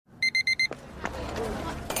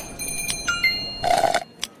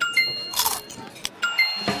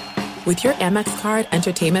With your Amex card,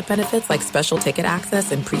 entertainment benefits like special ticket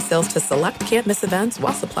access and pre-sales to select can't-miss events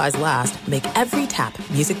while supplies last make every tap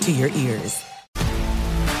music to your ears.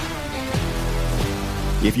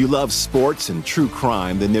 If you love sports and true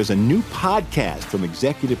crime, then there's a new podcast from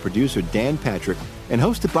executive producer Dan Patrick and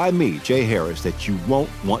hosted by me, Jay Harris, that you won't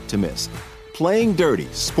want to miss. Playing Dirty: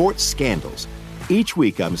 Sports Scandals. Each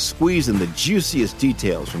week, I'm squeezing the juiciest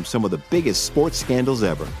details from some of the biggest sports scandals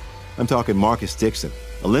ever. I'm talking Marcus Dixon,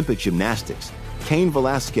 Olympic gymnastics, Cain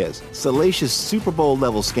Velasquez, salacious Super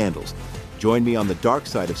Bowl-level scandals. Join me on the dark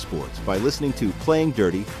side of sports by listening to Playing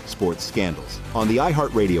Dirty: Sports Scandals on the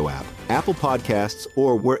iHeartRadio app, Apple Podcasts,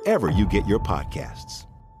 or wherever you get your podcasts.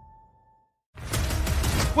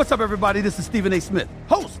 What's up, everybody? This is Stephen A. Smith,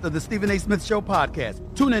 host of the Stephen A. Smith Show podcast.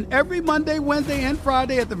 Tune in every Monday, Wednesday, and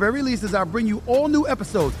Friday at the very least as I bring you all new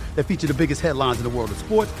episodes that feature the biggest headlines in the world of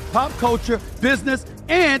sports, pop culture, business,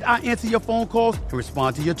 and I answer your phone calls and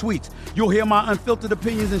respond to your tweets. You'll hear my unfiltered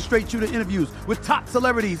opinions and straight-shooter interviews with top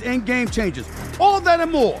celebrities and game changers. All that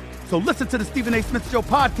and more. So listen to the Stephen A. Smith Show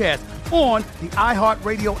podcast on the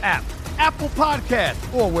iHeartRadio app, Apple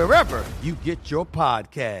Podcasts, or wherever you get your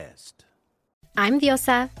podcast. I'm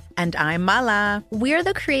Diosa. And I'm Mala. We're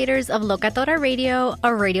the creators of Locatora Radio, a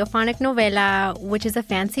radiophonic novela, which is a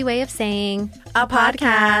fancy way of saying a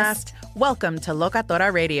podcast. Welcome to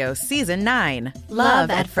Locatora Radio Season 9. Love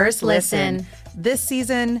at First Listen. This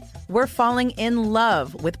season, we're falling in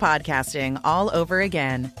love with podcasting all over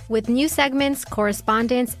again. With new segments,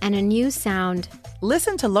 correspondence, and a new sound.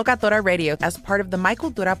 Listen to Locatora Radio as part of the My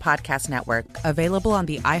Cultura Podcast Network. Available on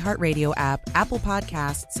the iHeartRadio app, Apple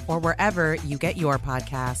Podcasts, or wherever you get your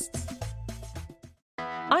podcasts.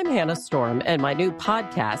 I'm Hannah Storm, and my new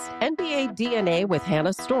podcast, NBA DNA with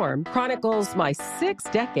Hannah Storm, chronicles my 6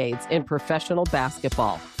 decades in professional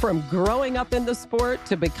basketball. From growing up in the sport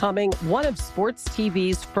to becoming one of sports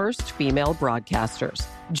TV's first female broadcasters.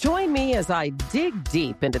 Join me as I dig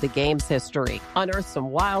deep into the game's history, unearth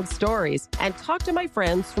some wild stories, and talk to my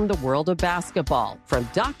friends from the world of basketball, from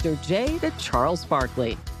Dr. J to Charles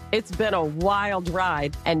Barkley. It's been a wild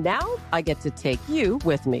ride, and now I get to take you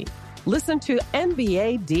with me. Listen to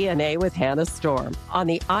NBA DNA with Hannah Storm on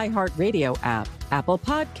the iHeartRadio app, Apple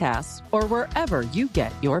Podcasts, or wherever you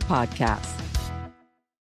get your podcasts.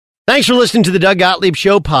 Thanks for listening to the Doug Gottlieb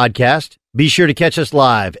Show podcast. Be sure to catch us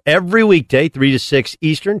live every weekday, 3 to 6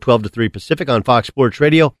 Eastern, 12 to 3 Pacific on Fox Sports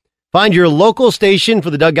Radio. Find your local station for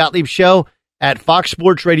the Doug Gottlieb Show at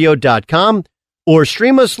foxsportsradio.com or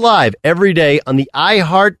stream us live every day on the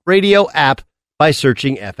iHeartRadio app by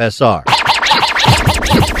searching FSR.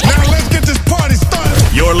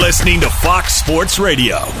 You're listening to Fox Sports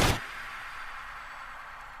Radio.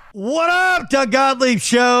 What up, Doug Gottlieb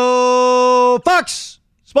Show, Fox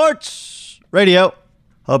Sports Radio.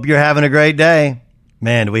 Hope you're having a great day.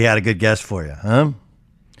 Man, we had a good guest for you, huh?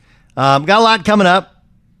 Got a lot coming up.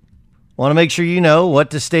 Want to make sure you know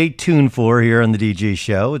what to stay tuned for here on the DG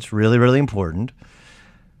Show. It's really, really important.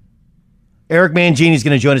 Eric Mangini is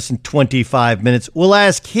going to join us in 25 minutes. We'll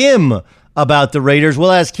ask him about the Raiders.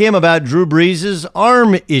 We'll ask him about Drew Brees'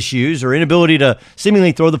 arm issues or inability to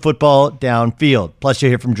seemingly throw the football downfield. Plus,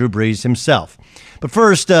 you'll hear from Drew Brees himself. But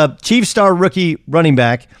first, Chief star rookie running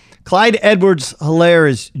back Clyde Edwards-Helaire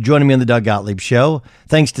is joining me on the Doug Gottlieb Show.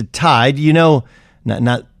 Thanks to Tide. You know,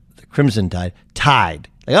 not the Crimson Tide, Tide.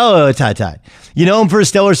 Tide. You know him for a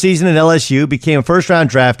stellar season at LSU, became a first-round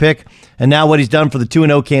draft pick, and now what he's done for the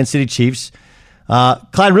 2-0 Kansas City Chiefs.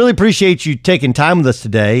 Clyde, really appreciate you taking time with us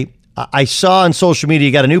today. I saw on social media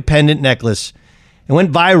you got a new pendant necklace. It went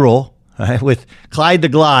viral, right, with Clyde the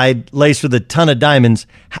Glide laced with a ton of diamonds.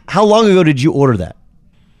 How long ago did you order that?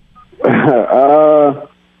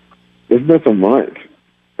 It's been some months.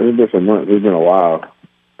 It's been a while.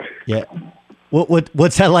 Yeah.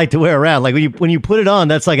 What's that like to wear around? Like when you put it on,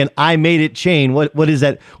 that's like an I made it chain. What is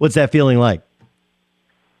that? What's that feeling like?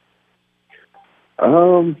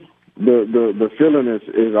 The feeling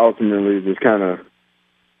is ultimately just kind of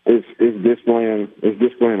it's displaying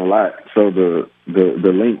a lot. So the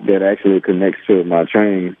link that actually connects to my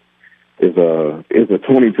chain is a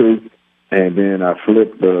 22, and then I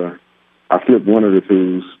flip one of the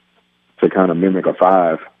twos to kind of mimic a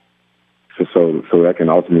 5. So that can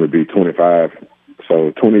ultimately be 25.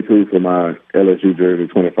 So 22 for my LSU jersey,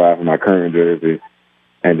 25 for my current jersey,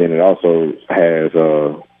 and then it also has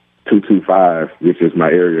 225, which is my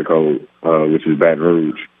area code, which is Baton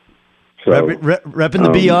Rouge. So repping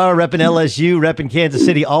the BR, repping LSU, repping Kansas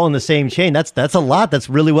City, all in the same chain. That's a lot. That's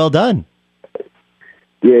really well done.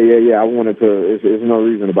 Yeah. I wanted to. There's no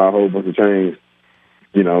reason to buy a whole bunch of chains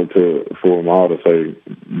for them all to say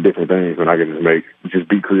different things when I can just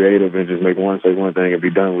be creative and just make one say one thing and be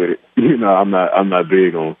done with it. I'm not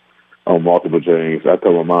big on multiple chains. I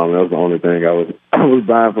told my mom that was the only thing I was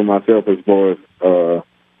buying for myself as far as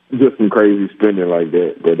just some crazy spending like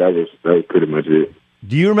that. But that was pretty much it.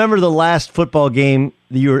 Do you remember the last football game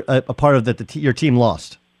that you were a part of that your team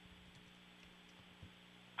lost?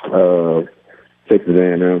 Texas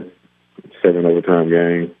A&M, 7 overtime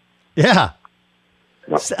game. Yeah.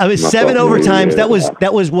 I was 7 overtimes. Yeah.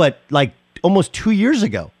 That was what, like almost 2 years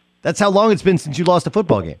ago. That's how long it's been since you lost a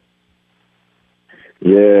football game.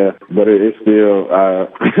 Yeah, but it's still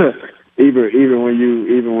even when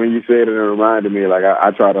you said it, it reminded me. Like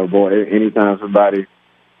I try to avoid it. Anytime somebody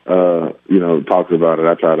talks about it,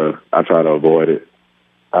 I try to avoid it.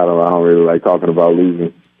 I don't really like talking about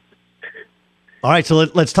losing. All right, so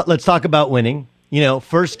let's talk about winning.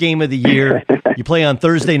 First game of the year, you play on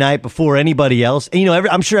Thursday night before anybody else. And,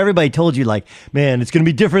 I'm sure everybody told you, like, man, it's going to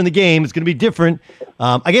be different in the game. It's going to be different.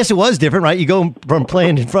 I guess it was different, right? You go from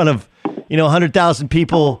playing in front of, 100,000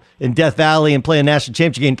 people in Death Valley and play a national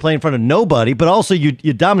championship game, play in front of nobody, but also you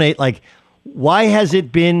dominate. Like, why has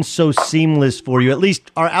it been so seamless for you, at least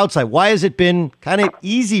our outside? Why has it been kind of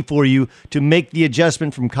easy for you to make the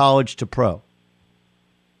adjustment from college to pro?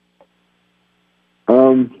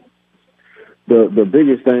 The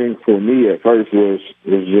biggest thing for me at first was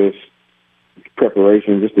just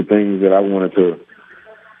preparation, just the things that I wanted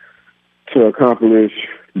to accomplish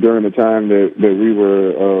during the time that we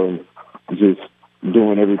were just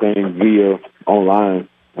doing everything via online.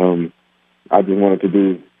 I just wanted to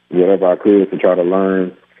do whatever I could to try to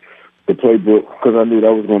learn the playbook, because I knew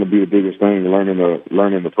that was going to be the biggest thing, learning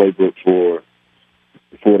the playbook for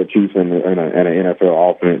the Chiefs and an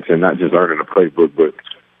NFL offense, and not just learning the playbook, but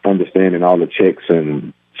understanding all the checks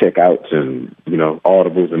and checkouts and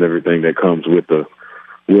audibles and everything that comes with an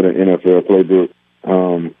NFL playbook.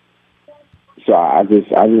 So I just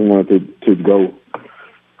wanted to go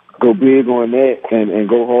big on that and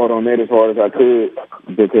go hard on that as hard as I could,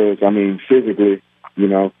 because physically,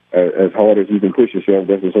 as hard as you can push yourself,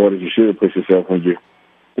 that's as hard as you should push yourself when you're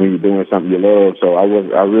doing something you love. So I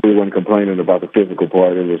really wasn't complaining about the physical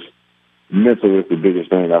part. It was mental is the biggest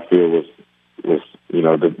thing I feel was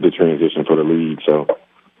the transition for the league. So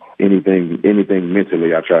anything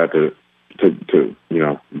mentally, I tried to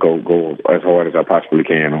go as hard as I possibly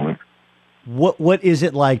can on it. What is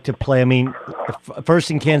it like to play? First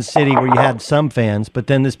in Kansas City, where you had some fans, but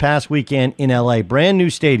then this past weekend in LA, brand new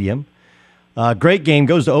stadium, great game,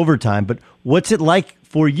 goes to overtime. But what's it like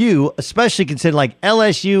for you, especially considering like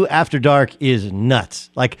LSU after dark is nuts?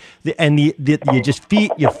 Like, you just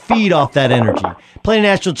feed off that energy. Playing a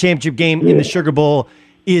national championship game in the Sugar Bowl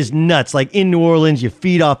is nuts. Like in New Orleans, you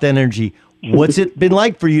feed off that energy. What's it been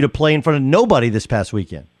like for you to play in front of nobody this past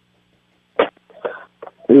weekend?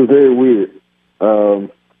 It was very weird,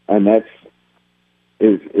 and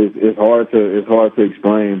it's hard to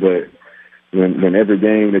explain. But when every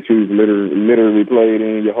game that you've literally played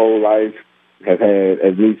in your whole life has had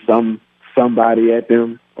at least somebody at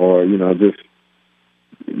them, or just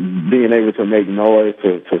being able to make noise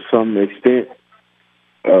to some extent,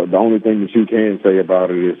 the only thing that you can say about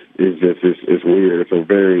it is just it's weird. It's a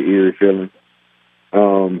very eerie feeling.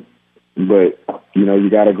 But you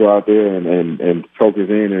got to go out there and focus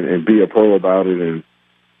in and be a pro about it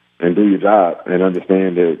and do your job and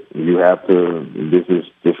understand that you have to. This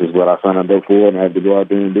is what I signed up for, and I have to go out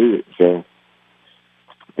there and do it. So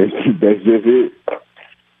that's just it.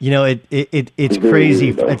 It's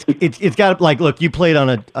crazy. It's got, like, look, you played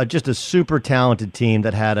on just a super talented team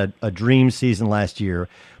that had a dream season last year,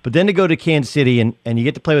 but then to go to Kansas City and you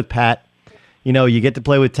get to play with Pat, you get to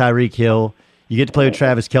play with Tyreek Hill, you get to play with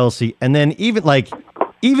Travis Kelce, and then even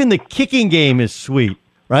the kicking game is sweet,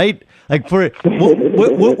 right? Like where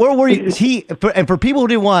were you? And for people who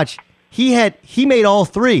didn't watch, he made all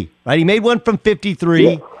three, right? He made one from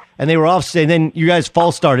 53. Yeah. And they were offset, and then you guys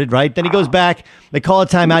false started, right? Then he goes back, they call a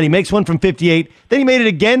timeout, he makes one from 58, then he made it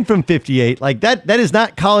again from 58. Like that is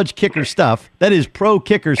not college kicker stuff. That is pro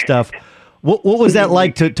kicker stuff. What was that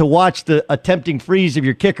like to watch the attempting freeze of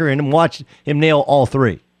your kicker and watch him nail all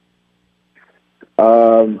three?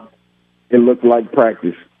 It looked like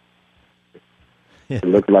practice. Yeah. It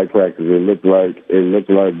looked like practice. It looked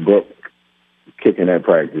like Buck kicking at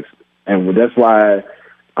practice. And that's why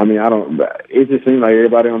it just seemed like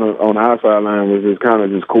everybody on our sideline was just kind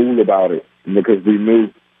of just cool about it, because we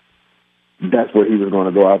knew that's what he was going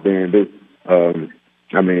to go out there and do.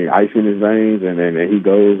 Ice in his veins, and he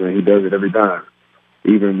goes and he does it every time,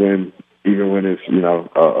 even when it's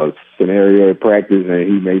a scenario at practice and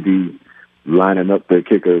he may be lining up to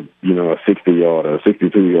kick a 60-yarder, a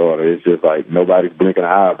 62-yarder. It's just like nobody's blinking an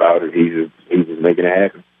eye about it. He's just making it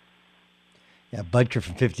happen. Yeah, Butker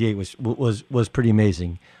from 58 was pretty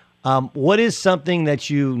amazing. What is something that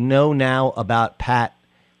you know now about Pat,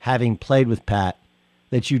 having played with Pat,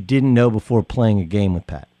 that you didn't know before playing a game with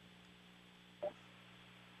Pat?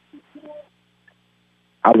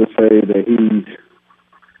 I would say that he's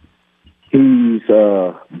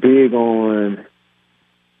big on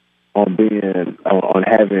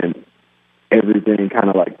having everything kind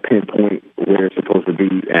of like pinpoint where it's supposed to be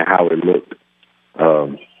and how it looked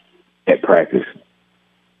at practice.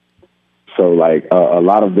 So like a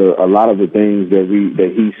lot of the things that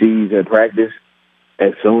he sees at practice,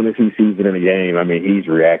 as soon as he sees it in a game, I mean, he's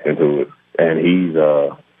reacting to it, and he's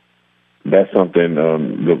that's something.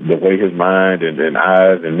 The way his mind and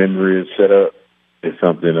eyes and memory is set up is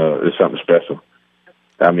something special.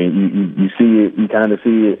 I mean, you see it, you kind of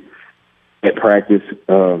see it at practice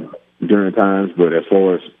during times, but as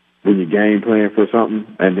far as when you're game playing for something,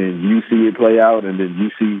 and then you see it play out, and then you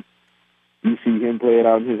see him play it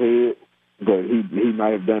out in his head, but he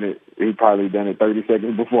might have done it. He probably done it 30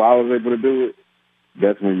 seconds before I was able to do it.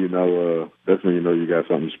 That's when you know you got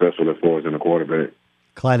something special as far as in a quarterback.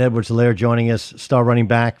 Clyde Edwards-Helaire joining us, star running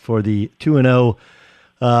back for the 2-0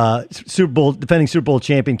 defending Super Bowl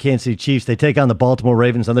champion Kansas City Chiefs. They take on the Baltimore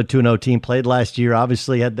Ravens, another 2-0 team, played last year.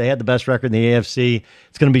 Obviously, they had the best record in the AFC.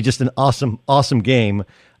 It's going to be just an awesome game.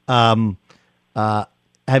 Have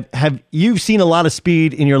you seen a lot of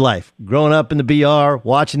speed in your life? Growing up in the BR,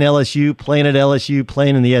 watching LSU, playing at LSU,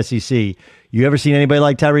 playing in the SEC. You ever seen anybody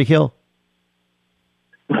like Tyreek Hill?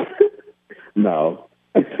 No.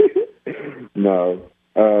 No.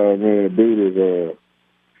 Man, dude is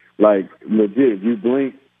like legit. You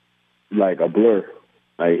blink, like a blur.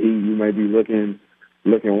 Like you may be looking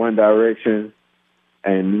one direction,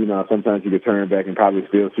 and sometimes you could turn back and probably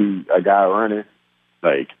still see a guy running.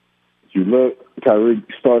 Like you look, Tyreek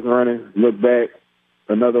starts running, look back,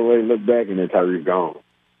 another way, look back, and then Tyreek's gone.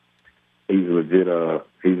 He's legit a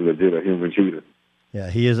human cheetah. Yeah,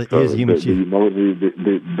 he is a human cheetah. The emoji,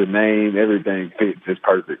 the name, everything fits. It's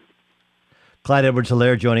perfect. Clyde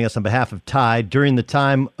Edwards-Helaire joining us on behalf of Tide. During the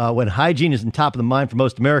time when hygiene is on top of the mind for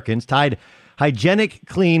most Americans, Tide Hygienic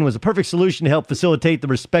Clean was a perfect solution to help facilitate the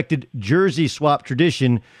respected jersey swap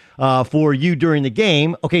tradition for you during the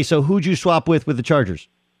game. Okay, so who'd you swap with the Chargers?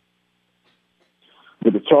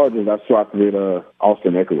 With the Chargers, I swapped with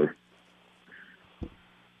Austin Eckler.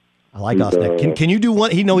 I like Austin Eckler. Can you do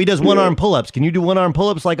one? He does one-arm pull-ups. Can you do one-arm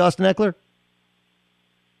pull-ups like Austin Eckler?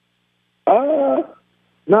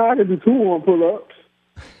 No, I can do two-arm pull-ups.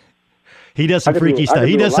 He does some freaky stuff.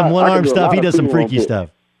 He does some one-arm stuff. He does some freaky stuff.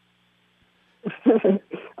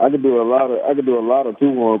 I can do a lot of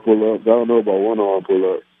two-arm pull-ups. I don't know about one-arm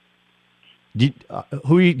pull-ups. Do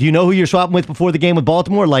you know who you're swapping with before the game with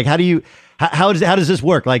Baltimore? Like, how does this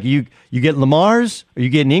work? Like, you get Lamar's? Are you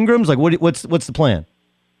getting Ingram's? Like, what's the plan?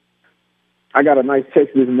 I got a nice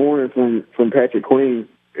text this morning from Patrick Queen,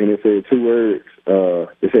 and it said 2 words.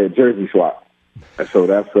 It said jersey swap. So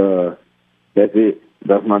that's it.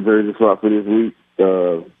 That's my jersey swap for this week.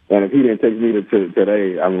 And if he didn't text me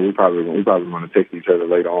today, I mean, we probably want to text each other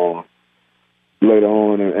later on,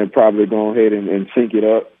 and probably go ahead and sync it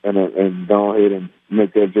up and go ahead and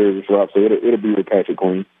make that jersey swap. So it'll be with Patrick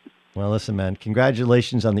Queen. Well, listen, man,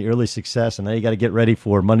 congratulations on the early success. And now you got to get ready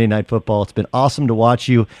for Monday Night Football. It's been awesome to watch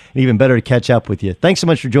you, and even better to catch up with you. Thanks so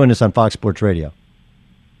much for joining us on Fox Sports Radio.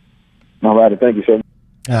 All right, thank you so much.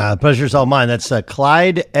 Pleasure's all mine. That's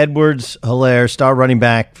Clyde Edwards-Helaire, star running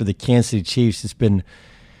back for the Kansas City Chiefs.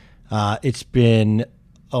 It's been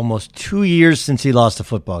almost 2 years since he lost a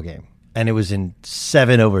football game, and it was in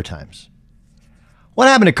 7 overtimes. What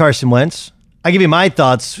happened to Carson Wentz? I'll give you my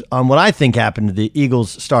thoughts on what I think happened to the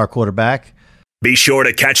Eagles' star quarterback. Be sure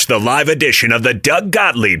to catch the live edition of the Doug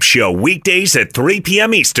Gottlieb Show weekdays at 3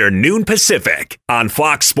 p.m. Eastern, noon Pacific on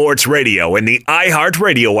Fox Sports Radio and the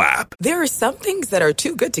iHeartRadio app. There are some things that are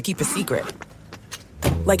too good to keep a secret.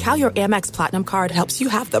 Like how your Amex Platinum card helps you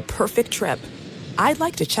have the perfect trip. I'd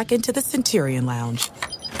like to check into the Centurion Lounge.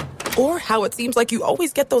 Or how it seems like you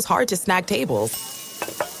always get those hard-to-snag tables.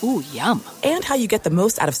 Ooh, yum. And how you get the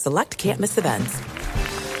most out of select can't-miss events.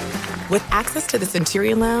 With access to the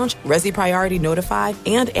Centurion Lounge, Resi Priority Notified,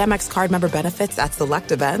 and Amex card member benefits at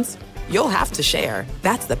select events, you'll have to share.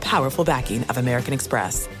 That's the powerful backing of American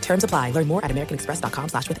Express. Terms apply. Learn more at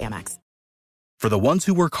americanexpress.com/withAmex. For the ones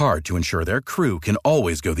who work hard to ensure their crew can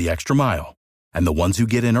always go the extra mile, and the ones who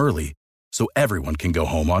get in early so everyone can go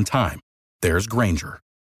home on time, there's Grainger,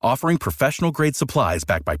 offering professional-grade supplies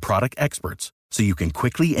backed by product experts so you can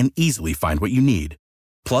quickly and easily find what you need.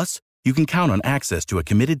 Plus, you can count on access to a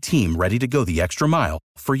committed team ready to go the extra mile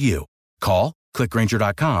for you. Call, click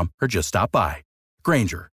Grainger.com, or just stop by.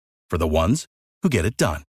 Grainger, for the ones who get it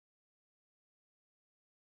done.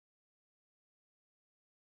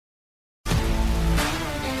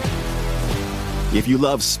 If you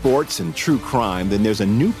love sports and true crime, then there's a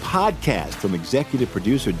new podcast from executive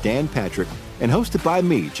producer Dan Patrick and hosted by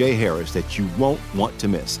me, Jay Harris, that you won't want to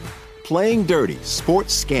miss. Playing Dirty: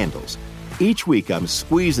 Sports Scandals. Each week, I'm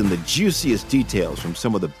squeezing the juiciest details from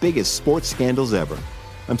some of the biggest sports scandals ever.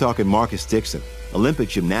 I'm talking Marcus Dixon, Olympic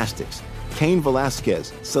gymnastics, Cain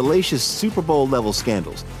Velasquez, salacious Super Bowl-level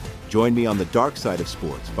scandals. Join me on the dark side of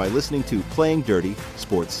sports by listening to Playing Dirty: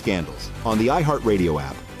 Sports Scandals on the iHeartRadio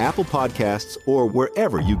app, Apple Podcasts, or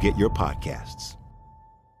wherever you get your podcasts.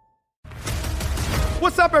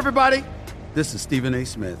 What's up, everybody? This is Stephen A.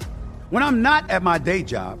 Smith. When I'm not at my day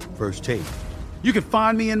job, First Take, you can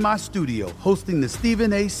find me in my studio hosting the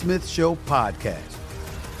Stephen A. Smith Show podcast.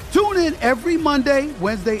 Tune in every Monday,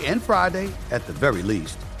 Wednesday, and Friday, at the very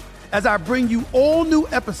least, as I bring you all new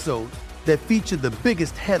episodes that feature the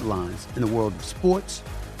biggest headlines in the world of sports,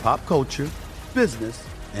 pop culture, business,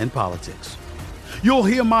 and politics. You'll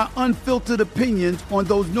hear my unfiltered opinions on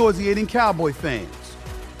those nauseating Cowboy fans,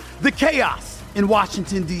 the chaos in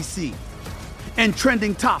Washington, D.C., and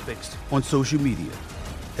trending topics on social media,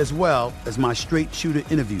 as well as my straight shooter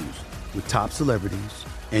interviews with top celebrities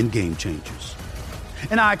and game changers.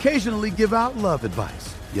 And I occasionally give out love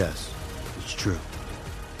advice. Yes, it's true.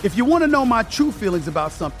 If you want to know my true feelings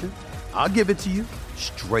about something, I'll give it to you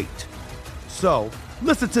straight. So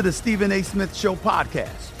listen to the Stephen A. Smith Show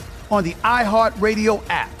podcast on the iHeartRadio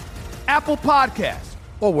app, Apple Podcasts,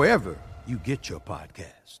 or wherever you get your podcast.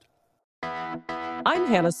 I'm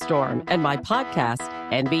Hannah Storm, and my podcast,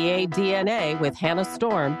 NBA DNA with Hannah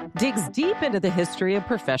Storm, digs deep into the history of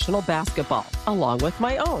professional basketball, along with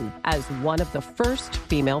my own, as one of the first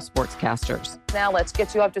female sportscasters. Now let's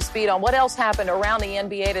get you up to speed on what else happened around the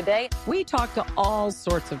NBA today. We talk to all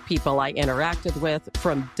sorts of people I interacted with,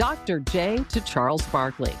 from Dr. J to Charles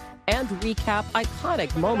Barkley, and recap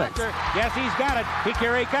iconic moments. Yes, he's got it.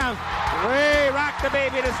 Here he comes. Way rock the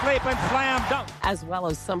baby to sleep and slam dunk. As well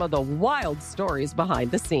as some of the wild stories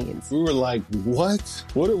behind the scenes. We were like, what?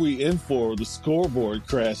 What are we in for? The scoreboard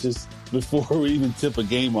crashes before we even tip a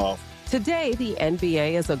game off. Today, the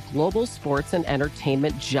NBA is a global sports and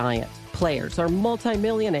entertainment giant. Players are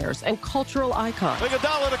multimillionaires and cultural icons.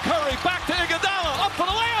 Iguodala to Curry, back to Iguodala, up for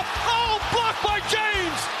the layup. Oh, blocked by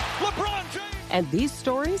James. LeBron James. And these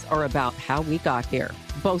stories are about how we got here,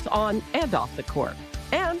 both on and off the court.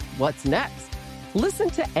 And what's next? Listen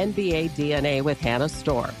to NBA DNA with Hannah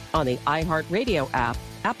Storm on the iHeartRadio app,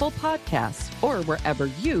 Apple Podcasts, or wherever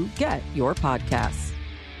you get your podcasts.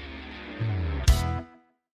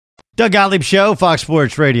 Doug Gottlieb Show, Fox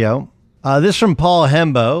Sports Radio. This from Paul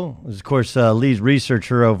Hembo, who's, of course, lead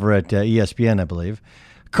researcher over at ESPN, I believe.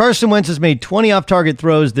 Carson Wentz has made 20 off-target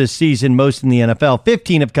throws this season, most in the NFL.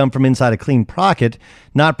 15 have come from inside a clean pocket,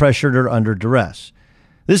 not pressured or under duress.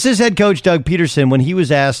 This is head coach Doug Peterson when he was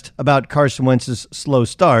asked about Carson Wentz's slow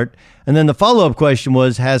start. And then the follow-up question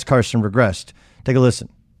was, has Carson regressed? Take a listen.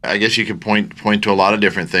 I guess you could point to a lot of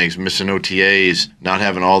different things. Missing OTAs, not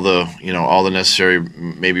having all the necessary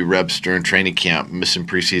maybe reps during training camp, missing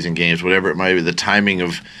preseason games, whatever it might be, the timing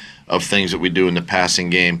of things that we do in the passing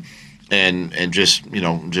game. And just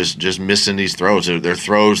missing these throws. They're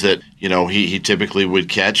throws that, he typically would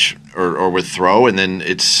catch or would throw, and then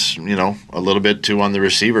it's, a little bit too on the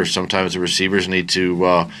receiver. Sometimes the receivers need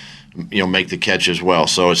to, make the catch as well.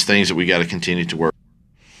 So it's things that we got to continue to work.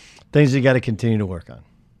 Things you got to continue to work on.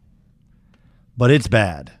 But it's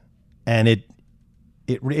bad. And it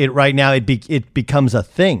right now, it becomes a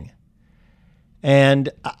thing. And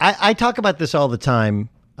I talk about this all the time.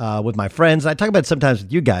 With my friends. I talk about it sometimes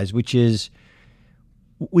with you guys, which is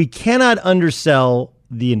we cannot undersell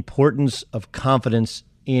the importance of confidence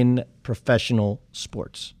in professional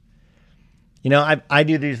sports. I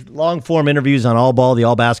do these long form interviews on All Ball, the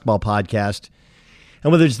All Basketball podcast.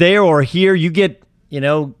 And whether it's there or here, you get,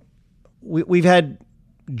 we've had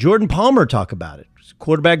Jordan Palmer talk about it,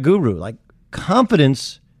 quarterback guru. Like,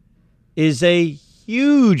 confidence is a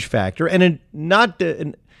huge factor, and it's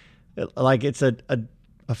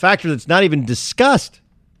a factor that's not even discussed.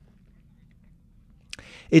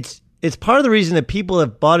 It's part of the reason that people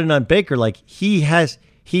have bought in on Baker. Like, you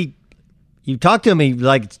talk to him, he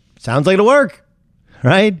sounds like it'll work,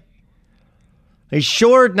 right? He's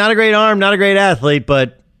short, not a great arm, not a great athlete,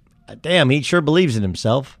 but damn, he sure believes in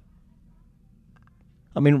himself.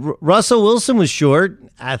 I mean, Russell Wilson was short,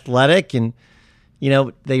 athletic, and,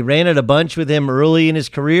 they ran it a bunch with him early in his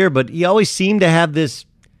career, but he always seemed to have this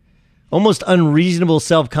almost unreasonable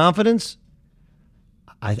self-confidence,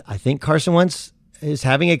 I think Carson Wentz is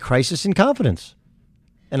having a crisis in confidence.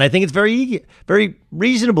 And I think it's very, very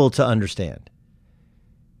reasonable to understand.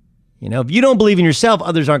 You know, if you don't believe in yourself,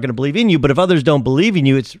 others aren't going to believe in you. But if others don't believe in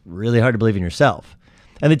you, it's really hard to believe in yourself.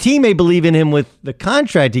 And the team may believe in him with the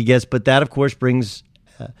contract he gets, but that, of course, brings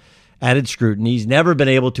added scrutiny. He's never been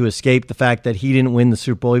able to escape the fact that he didn't win the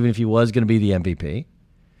Super Bowl, even if he was going to be the MVP.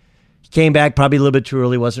 He came back probably a little bit too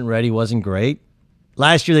early, wasn't ready, wasn't great.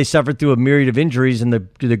 Last year, they suffered through a myriad of injuries, and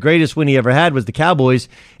the greatest win he ever had was the Cowboys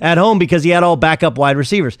at home because he had all backup wide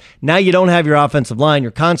receivers. Now you don't have your offensive line.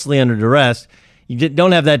 You're constantly under duress. You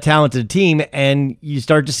don't have that talented team, and you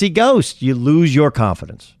start to see ghosts. You lose your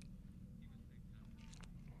confidence.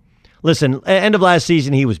 Listen, end of last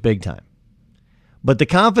season, he was big time. But the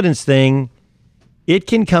confidence thing, it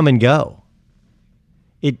can come and go.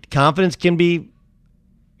 Confidence,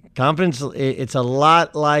 it's a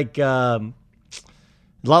lot like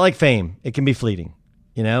fame. It can be fleeting,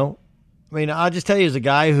 you know? I mean, I'll just tell you as a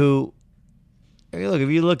guy who, if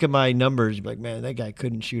you look at my numbers, you're like, man, that guy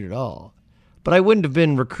couldn't shoot at all. But I wouldn't have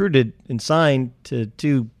been recruited and signed to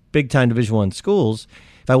 2 big-time Division I schools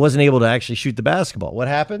if I wasn't able to actually shoot the basketball. What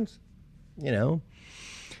happens? You know,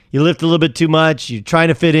 you lift a little bit too much, you're trying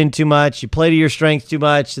to fit in too much, you play to your strengths too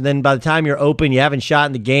much, and then by the time you're open, you haven't shot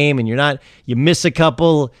in the game, and you miss a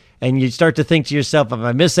couple, and you start to think to yourself, if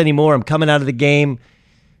I miss any more, I'm coming out of the game.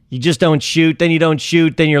 You just don't shoot, then you don't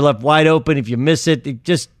shoot, then you're left wide open. If you miss it,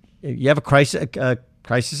 you have a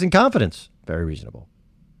crisis in confidence. Very reasonable.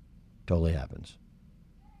 Totally happens.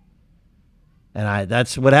 And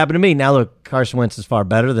that's what happened to me. Now, look, Carson Wentz is far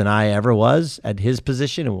better than I ever was at his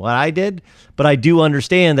position and what I did. But I do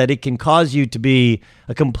understand that it can cause you to be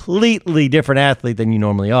a completely different athlete than you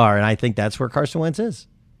normally are. And I think that's where Carson Wentz is.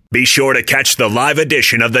 Be sure to catch the live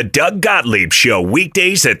edition of the Doug Gottlieb Show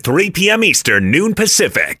weekdays at 3 p.m. Eastern, noon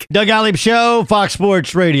Pacific. Doug Gottlieb Show, Fox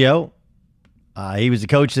Sports Radio. He was the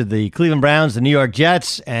coach of the Cleveland Browns, the New York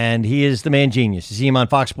Jets, and he is the man genius. You see him on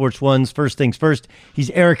Fox Sports 1's First Things First. He's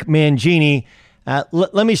Eric Mangini.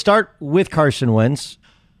 Let me start with Carson Wentz.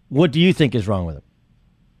 What do you think is wrong with him?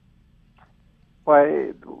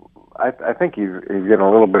 Well, I think he's getting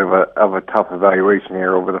a little bit of a tough evaluation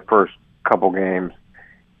here over the first couple games.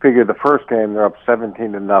 Figure the first game they're up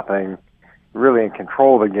 17-0, really in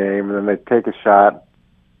control of the game, and then they take a shot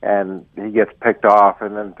and he gets picked off,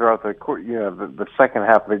 and then throughout the second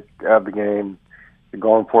half of the game, they're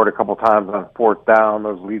going for it a couple times on fourth down,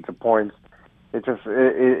 those leads of points.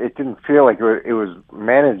 It didn't feel like it was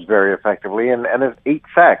managed very effectively, and there's 8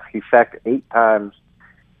 sacks. He sacked 8 times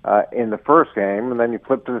in the first game, and then you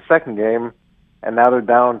flip to the second game, and now they're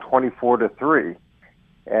down 24-3.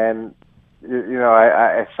 And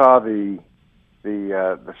I saw the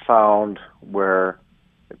sound where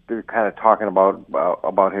they're kind of talking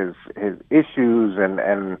about his issues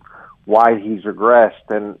and why he's regressed,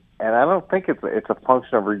 and I don't think it's a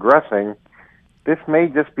function of regressing. This may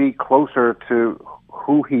just be closer to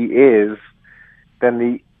who he is than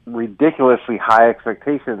the ridiculously high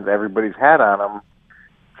expectations everybody's had on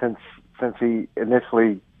him since he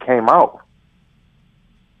initially came out.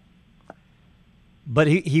 But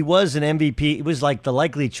he was an MVP. He was like the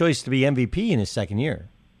likely choice to be MVP in his second year.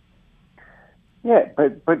 Yeah,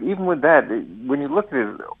 but even with that, when you look at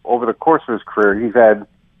it over the course of his career, he's had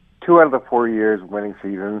 2 out of the 4 years winning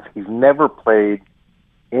seasons. He's never played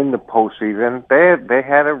in the postseason. They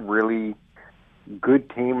had a really good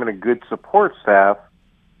team and a good support staff,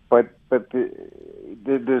 but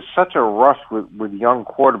there's such a rush with young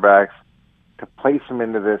quarterbacks to place him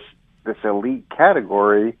into this elite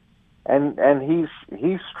category, and he's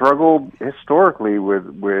struggled historically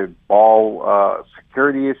with ball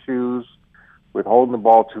security issues, with holding the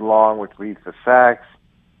ball too long, which leads to sacks.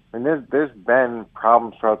 And there's been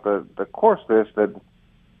problems throughout the course of this that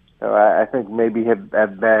I think maybe have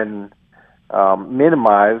been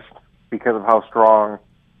minimized because of how strong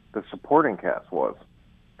the supporting cast was.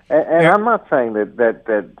 And I'm not saying that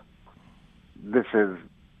this is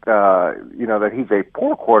that he's a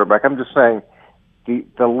poor quarterback. I'm just saying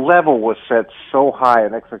the level was set so high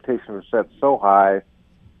and expectation was set so high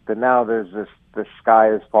that now there's this sky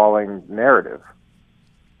is falling narrative.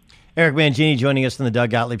 Eric Mangini joining us on the Doug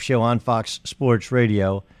Gottlieb Show on Fox Sports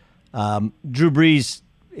Radio. Drew Brees,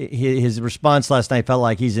 his response last night felt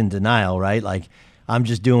like he's in denial, right? Like, I'm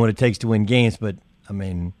just doing what it takes to win games. But, I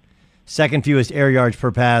mean, second fewest air yards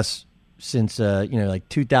per pass since,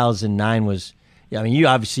 2009 was – I mean,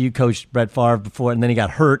 you coached Brett Favre before, and then he got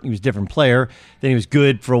hurt. He was a different player. Then he was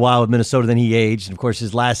good for a while with Minnesota. Then he aged. And, of course,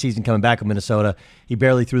 his last season coming back with Minnesota, he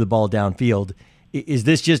barely threw the ball downfield. Is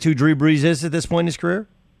this just who Drew Brees is at this point in his career?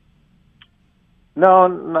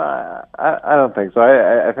 No, I don't think so.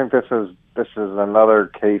 I think this is another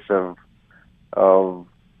case of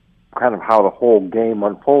kind of how the whole game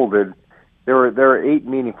unfolded. There were 8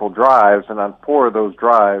 meaningful drives, and on 4 of those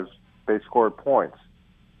drives, they scored points.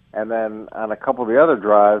 And then on a couple of the other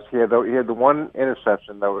drives, he had the one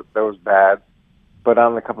interception that was bad, but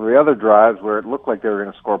on a couple of the other drives where it looked like they were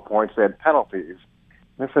going to score points, they had penalties.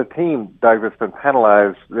 This is a team, Doug, that's been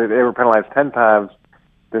penalized. They were penalized 10 times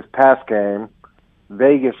this past game.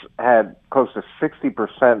 Vegas had close to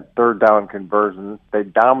 60% third down conversion. They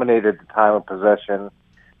dominated the time of possession.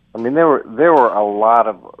 I mean, there were a lot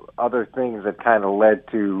of other things that kind of led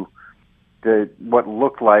to what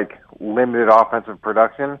looked like limited offensive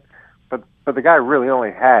production, but the guy really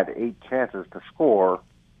only had 8 chances to score,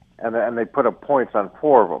 and they put up points on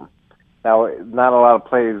 4 of them. Now, not a lot of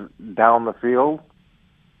plays down the field,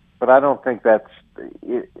 but I don't think that's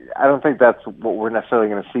what we're necessarily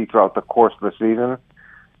going to see throughout the course of the season. I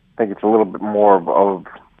think it's a little bit more of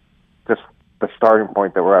just the starting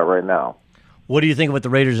point that we're at right now. What do you think of what the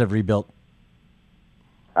Raiders have rebuilt?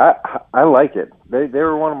 I like it. They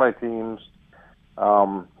were one of my teams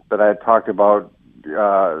that I had talked about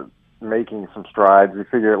making some strides. We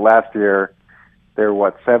figured last year they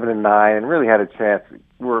were 7-9 and really had a chance.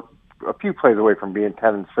 We're a few plays away from being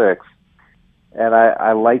 10-6, and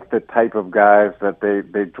I like the type of guys that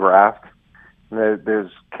they draft.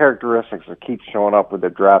 There's characteristics that keep showing up with the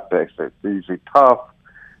draft picks. They're usually tough.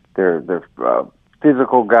 They're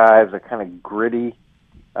physical guys. They're kind of gritty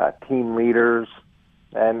team leaders,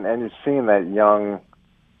 and you're seeing that young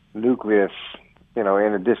nucleus. In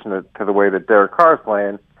addition to the way that Derek Carr is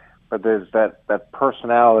playing, but there's that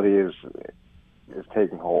personality is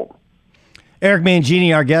taking hold. Eric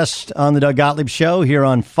Mangini, our guest on the Doug Gottlieb Show here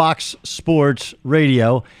on Fox Sports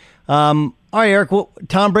Radio. All right, Eric,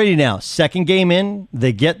 Tom Brady now, second game in,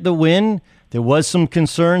 they get the win. There was some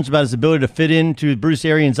concerns about his ability to fit into Bruce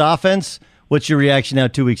Arians' offense. What's your reaction now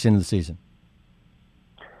 2 weeks into the season?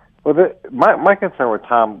 Well, my concern with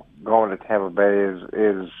Tom going to Tampa Bay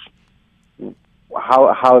is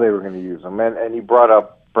how they were going to use him. And you brought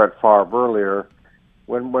up Brett Favre earlier.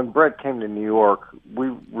 When Brett came to New York, we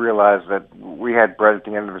realized that we had Brett at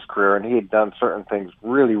the end of his career, and he had done certain things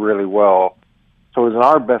really, really well. So it was in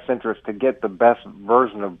our best interest to get the best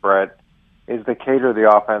version of Brett, is to cater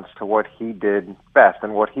the offense to what he did best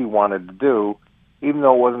and what he wanted to do, even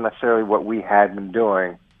though it wasn't necessarily what we had been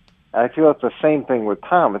doing. And I feel it's the same thing with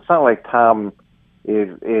Tom. It's not like Tom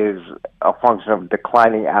is a function of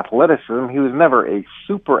declining athleticism. He was never a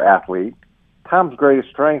super athlete. Tom's greatest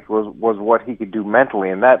strength was what he could do mentally,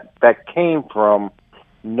 and that came from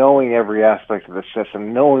knowing every aspect of the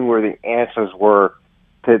system, knowing where the answers were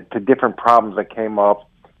to different problems that came up.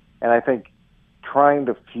 And I think trying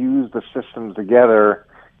to fuse the systems together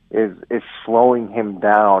is slowing him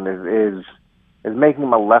down, is making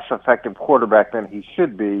him a less effective quarterback than he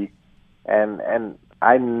should be. And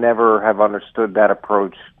I never have understood that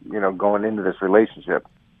approach, going into this relationship.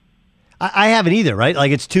 I haven't either, right?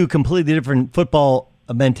 Like, it's two completely different football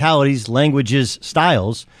mentalities, languages,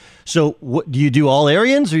 styles. So what, do you do all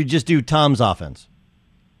Arians or you just do Tom's offense?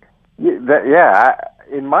 In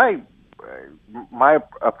my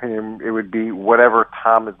opinion, it would be whatever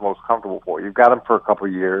Tom is most comfortable for. You've got him for a couple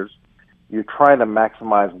of years. You're trying to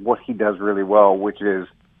maximize what he does really well, which is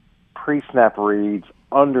pre-snap reads,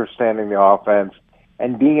 understanding the offense,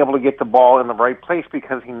 and being able to get the ball in the right place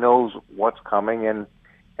because he knows what's coming. And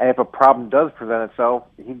if a problem does present itself,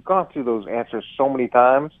 he's gone through those answers so many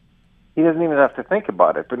times, he doesn't even have to think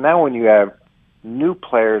about it. But now when you have new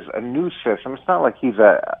players, a new system, it's not like he's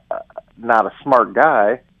not a smart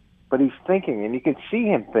guy, but he's thinking, and you can see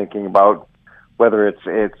him thinking about whether it's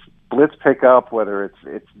blitz pickup, whether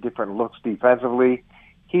it's different looks defensively.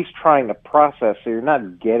 He's trying to process, so you're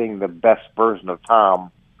not getting the best version of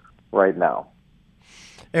Tom right now.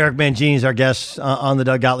 Eric Mangini is our guest on the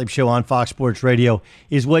Doug Gottlieb Show on Fox Sports Radio.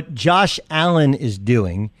 Is what Josh Allen is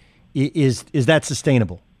doing, is that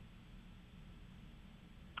sustainable?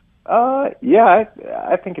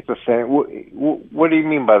 I think it's the same. What do you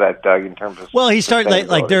mean by that, Doug, in terms of... Well, he started,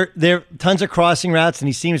 like there are tons of crossing routes, and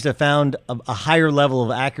he seems to have found a higher level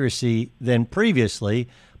of accuracy than previously.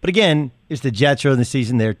 But again, it's the Jets early in the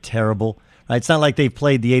season. They're terrible. Right? It's not like they've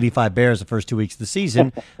played the 85 Bears the first 2 weeks of the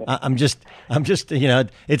season. I'm just,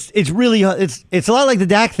 it's really, it's a lot like the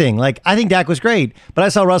Dak thing. Like, I think Dak was great, but I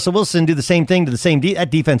saw Russell Wilson do the same thing to the same, that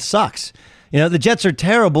defense sucks. The Jets are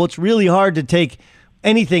terrible. It's really hard to take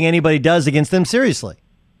anything anybody does against them seriously.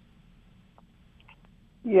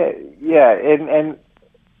 Yeah, and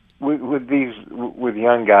with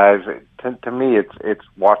young guys, to me, it's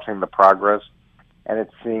watching the progress and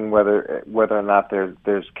it's seeing whether or not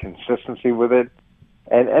there's consistency with it.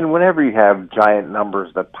 And whenever you have giant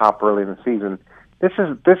numbers that pop early in the season, this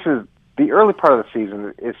is the early part of the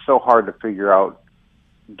season is so hard to figure out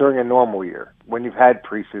during a normal year when you've had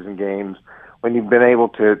preseason games, when you've been able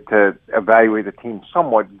to evaluate the team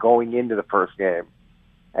somewhat going into the first game.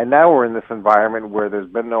 And now we're in this environment where there's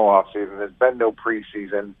been no offseason, there's been no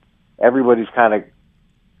preseason. Everybody's kind of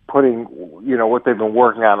putting, what they've been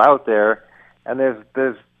working on out there, and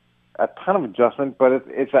there's a ton of adjustment, but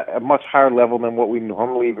it's a much higher level than what we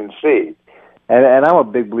normally even see. And I'm a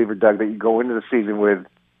big believer, Doug, that you go into the season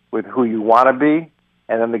with who you want to be,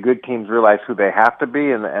 and then the good teams realize who they have to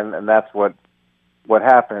be, and that's what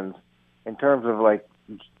happens. In terms of like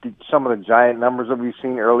some of the giant numbers that we've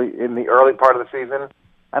seen in the early part of the season,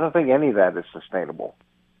 I don't think any of that is sustainable.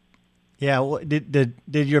 Yeah, well, did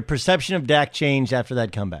your perception of Dak change after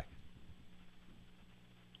that comeback?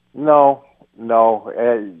 No.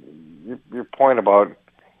 Your point about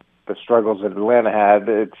the struggles that Atlanta had,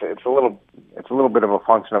 it's a little bit of a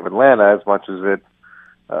function of Atlanta as much as it's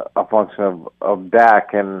a function of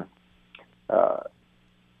Dak. And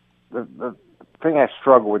the thing I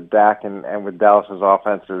struggle with Dak and with Dallas's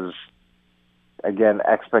offense is, again,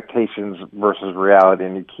 expectations versus reality,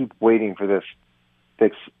 and you keep waiting for this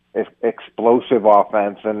explosive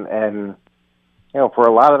offense, and for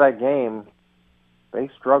a lot of that game, they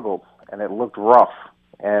struggled, and it looked rough,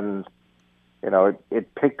 and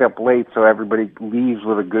it picked up late, so everybody leaves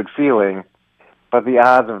with a good feeling, but the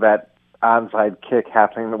odds of that onside kick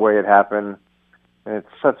happening the way it happened, and it's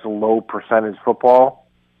such a low percentage football,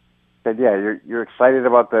 that you're excited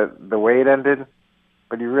about the way it ended,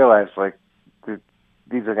 but you realize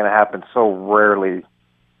these are going to happen so rarely.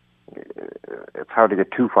 It's hard to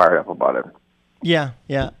get too fired up about it. Yeah.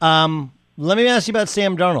 Let me ask you about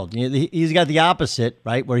Sam Darnold. He's got the opposite,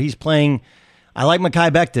 right, where he's playing. I like Mekhi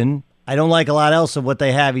Becton. I don't like a lot else of what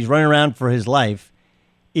they have. He's running around for his life.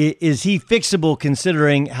 Is he fixable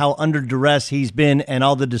considering how under duress he's been and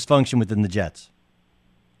all the dysfunction within the Jets?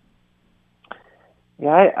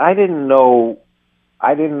 Yeah, I didn't know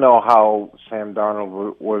how Sam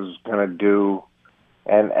Darnold was going to do,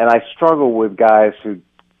 and I struggle with guys who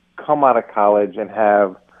come out of college and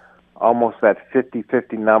have almost that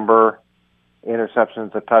 50-50 number,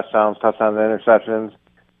 interceptions to touchdowns to interceptions,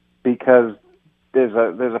 because there's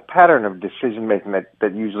a pattern of decision making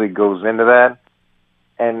that usually goes into that,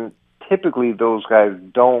 and typically those guys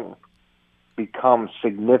don't become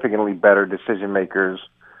significantly better decision makers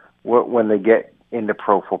when they get into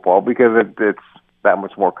pro football, because it's that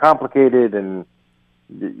much more complicated, and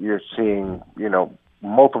you're seeing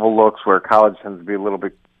multiple looks where college tends to be a little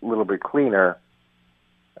bit cleaner.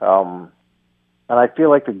 And I feel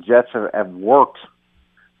like the Jets have worked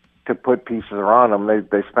to put pieces around them.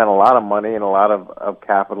 They spent a lot of money and a lot of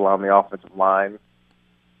capital on the offensive line.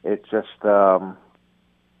 It's just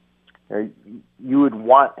you would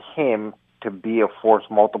want him to be a force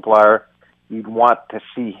multiplier. You'd want to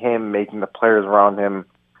see him making the players around him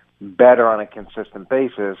better on a consistent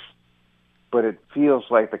basis. But it feels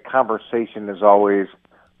like the conversation is always,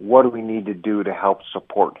 what do we need to do to help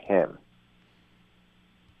support him?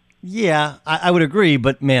 Yeah, I would agree,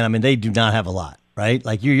 but man, I mean, they do not have a lot, right?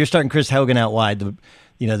 Like you're starting Chris Hogan out wide.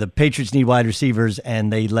 The Patriots need wide receivers,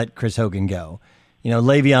 and they let Chris Hogan go.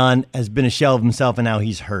 Le'Veon has been a shell of himself, and now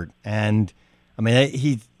he's hurt. And I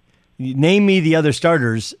mean, name me the other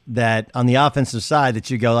starters that on the offensive side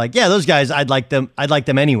that you go like, yeah, those guys, I'd like them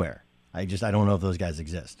anywhere. I don't know if those guys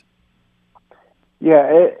exist.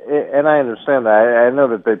 Yeah, and I understand that. I know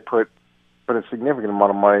that they put a significant amount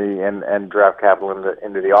of money and draft capital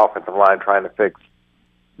into the offensive line trying to fix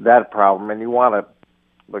that problem. And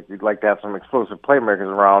you'd like to have some explosive playmakers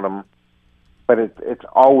around them, but it's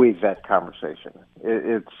always that conversation.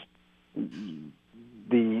 It's you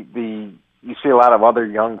see a lot of other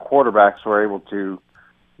young quarterbacks who are able to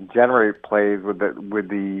generate plays with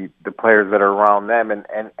the players that are around them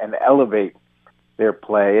and elevate their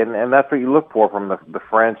play, and that's what you look for from the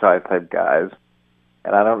franchise type guys.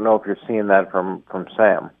 And I don't know if you're seeing that from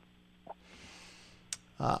Sam.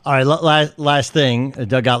 All right, last thing, a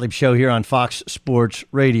Doug Gottlieb show here on Fox Sports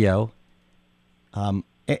Radio.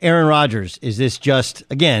 Aaron Rodgers, is this just,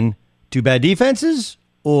 again, two bad defenses,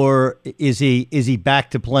 or is he back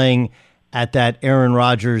to playing at that Aaron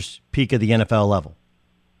Rodgers peak of the NFL level?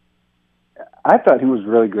 I thought he was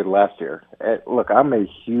really good last year. Look, I'm a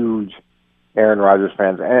huge Aaron Rodgers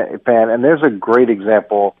fan, and there's a great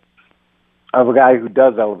example of a guy who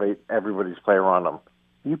does elevate everybody's play around him.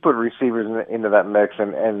 You put receivers into that mix,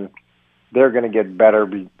 and they're going to get better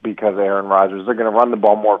because of Aaron Rodgers. They're going to run the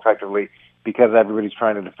ball more effectively because everybody's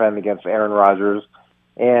trying to defend against Aaron Rodgers.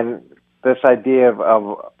 And this idea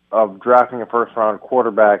of drafting a first-round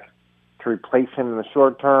quarterback to replace him in the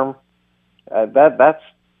short term, that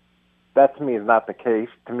to me is not the case.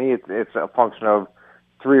 To me, it's a function of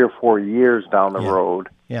 3 or 4 years down the road.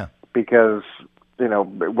 Yeah. Because,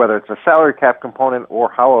 whether it's a salary cap component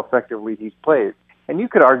or how effectively he's played. And you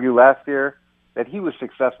could argue last year that he was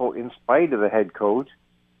successful in spite of the head coach,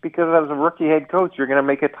 because as a rookie head coach, you're going to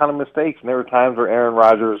make a ton of mistakes. And there were times where Aaron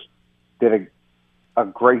Rodgers did a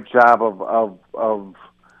great job of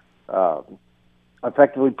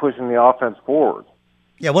effectively pushing the offense forward.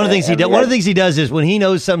 Yeah, one of the things he does is when he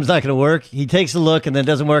knows something's not going to work, he takes a look and then it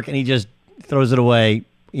doesn't work and he just throws it away.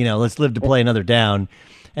 Let's live to play another down.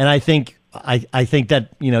 And I think that,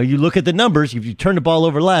 you look at the numbers, if you turn the ball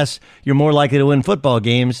over less, you're more likely to win football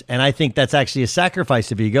games. And I think that's actually a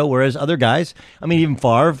sacrifice of ego, whereas other guys, even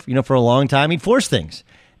Favre, for a long time, he'd force things.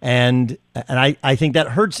 And I think that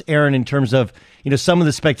hurts Aaron in terms of, some of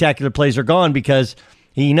the spectacular plays are gone because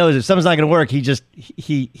he knows if something's not going to work, he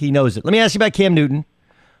knows it. Let me ask you about Cam Newton.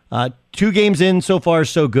 2 games in so far,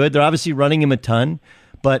 so good. They're obviously running him a ton,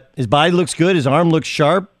 but his body looks good. His arm looks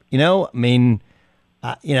sharp. A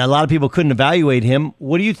lot of people couldn't evaluate him.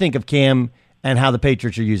 What do you think of Cam and how the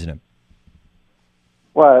Patriots are using him?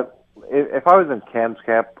 Well, if I was in Cam's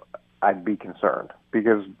camp, I'd be concerned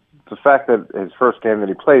because the fact that his first game that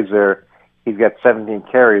he plays there, he's got 17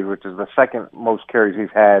 carries, which is the second most carries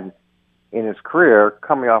he's had in his career,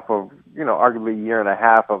 coming off of, arguably a year and a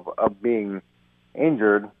half of being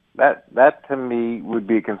injured. That to me would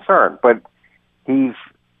be a concern. But he's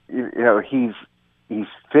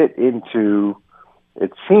fit into.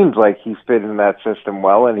 It seems like he's fit in that system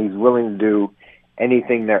well, and he's willing to do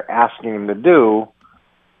anything they're asking him to do.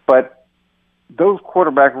 But those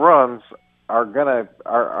quarterback runs are gonna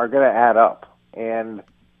add up. And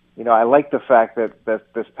I like the fact that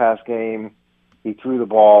this past game he threw the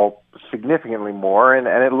ball significantly more, and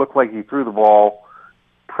it looked like he threw the ball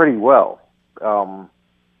pretty well.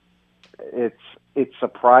 It's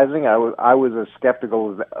surprising. I was as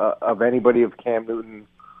skeptical of anybody of Cam Newton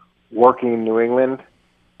working in New England,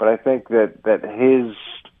 but I think that his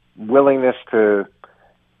willingness to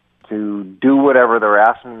do whatever they're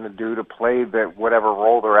asking him to do, to play whatever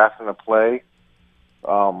role they're asking him to play,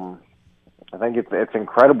 I think it's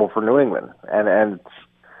incredible for New England. And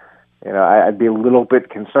I'd be a little bit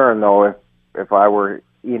concerned though if I were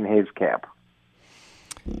in his camp.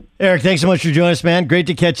 Eric, thanks so much for joining us, man. Great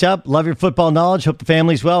to catch up. Love your football knowledge. Hope the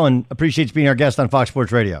family's well, and appreciate you being our guest on Fox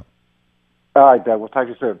Sports Radio. All right, Doug. We'll talk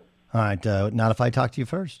to you soon. All right. Not if I talk to you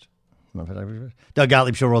first. Doug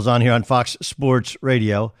Gottlieb Show rolls on here on Fox Sports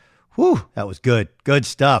Radio. Whew, that was good. Good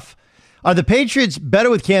stuff. Are the Patriots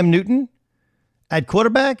better with Cam Newton at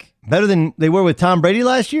quarterback? Better than they were with Tom Brady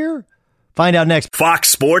last year? Find out next. Fox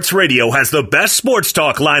Sports Radio has the best sports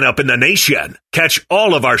talk lineup in the nation. Catch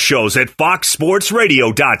all of our shows at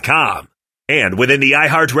foxsportsradio.com. And within the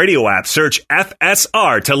iHeartRadio app, search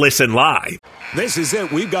FSR to listen live. This is it.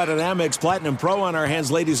 We've got an Amex Platinum Pro on our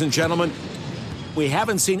hands, ladies and gentlemen. We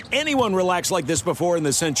haven't seen anyone relax like this before in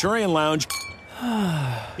the Centurion Lounge.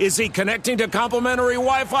 Is he connecting to complimentary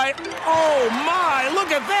Wi-Fi? Oh, my. Look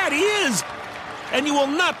at that. He is. And you will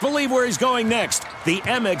not believe where he's going next. The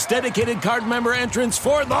Amex dedicated card member entrance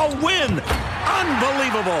for the win.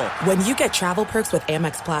 Unbelievable. When you get travel perks with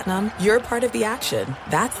Amex Platinum, you're part of the action.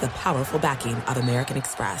 That's the powerful backing of American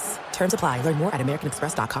Express. Terms apply. Learn more at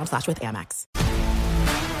americanexpress.com/withAmex.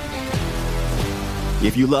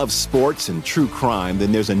 If you love sports and true crime,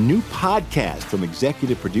 then there's a new podcast from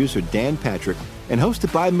executive producer Dan Patrick and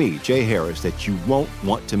hosted by me, Jay Harris, that you won't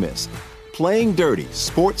want to miss. Playing Dirty: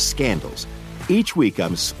 Sports Scandals. Each week,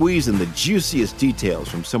 I'm squeezing the juiciest details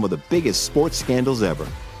from some of the biggest sports scandals ever.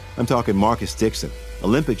 I'm talking Marcus Dixon,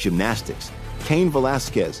 Olympic gymnastics, Cain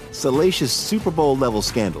Velasquez, salacious Super Bowl-level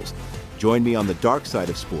scandals. Join me on the dark side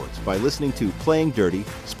of sports by listening to Playing Dirty: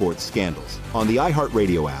 Sports Scandals on the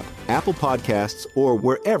iHeartRadio app, Apple Podcasts, or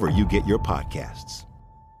wherever you get your podcasts.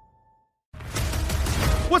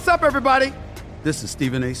 What's up, everybody? This is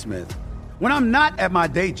Stephen A. Smith. When I'm not at my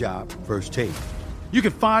day job, First Take, you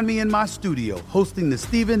can find me in my studio hosting the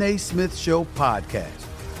Stephen A. Smith Show podcast.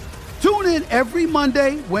 Tune in every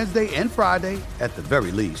Monday, Wednesday, and Friday, at the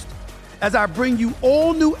very least, as I bring you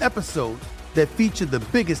all new episodes that feature the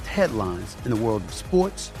biggest headlines in the world of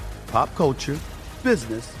sports, pop culture,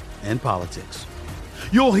 business, and politics.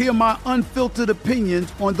 You'll hear my unfiltered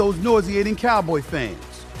opinions on those nauseating Cowboy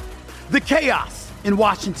fans, the chaos in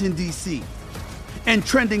Washington, D.C., and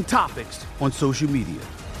trending topics on social media,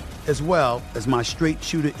 as well as my straight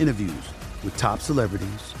shooter interviews with top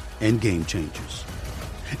celebrities and game changers.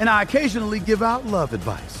 And I occasionally give out love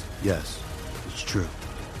advice. Yes, it's true.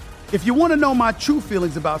 If you want to know my true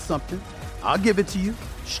feelings about something, I'll give it to you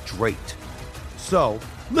straight. So,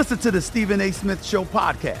 listen to the Stephen A. Smith Show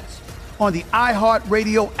podcast on the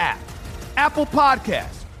iHeartRadio app, Apple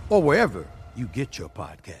Podcasts, or wherever you get your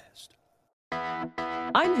podcast.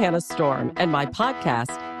 I'm Hannah Storm, and my podcast,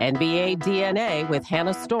 NBA DNA with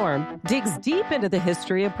Hannah Storm, digs deep into the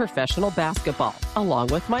history of professional basketball, along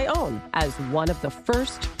with my own, as one of the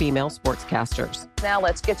first female sportscasters. Now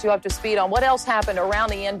let's get you up to speed on what else happened around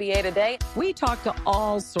the NBA today. We talked to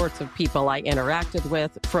all sorts of people I interacted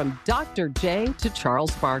with, from Dr. J to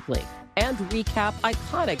Charles Barkley, and recap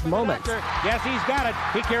iconic moments. Yes, he's got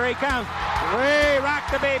it. Here he comes. Way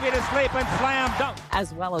rock the baby to sleep and slam dunk.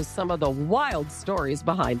 As well as some of the wild stories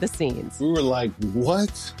behind the scenes. We were like,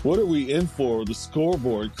 what? What are we in for? The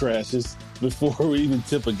scoreboard crashes before we even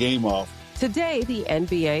tip a game off. Today, the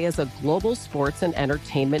NBA is a global sports and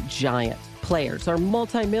entertainment giant. Players are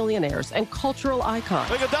multimillionaires and cultural icons.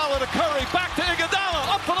 Iguodala to Curry, back to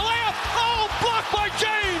Iguodala, up for the layup. Oh, blocked by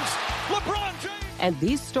James. LeBron James. And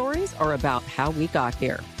these stories are about how we got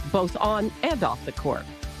here, both on and off the court.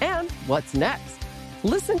 And what's next?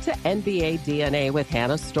 Listen to NBA DNA with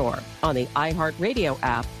Hannah Storm on the iHeartRadio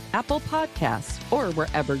app, Apple Podcasts, or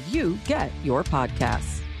wherever you get your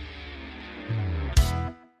podcasts.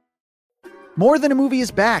 More Than a Movie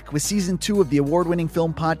is back with Season 2 of the award-winning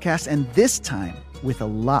film podcast, and this time with a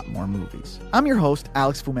lot more movies. I'm your host,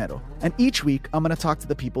 Alex Fumero, and each week I'm going to talk to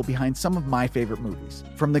the people behind some of my favorite movies.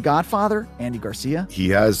 From The Godfather, Andy Garcia. He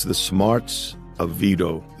has the smarts of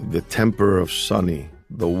Vito, the temper of Sonny,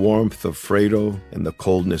 the warmth of Fredo, and the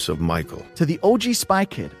coldness of Michael. To the OG Spy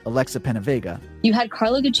Kid, Alexa Penavega. You had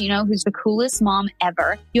Carla Gugino, who's the coolest mom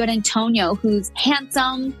ever. You had Antonio, who's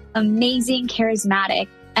handsome, amazing, charismatic.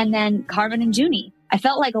 And then Carmen and Junie. I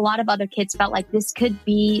felt like a lot of other kids felt like this could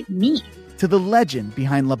be me. To the legend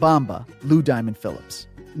behind La Bamba, Lou Diamond Phillips.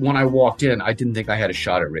 When I walked in, I didn't think I had a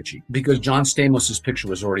shot at Richie because John Stamos' picture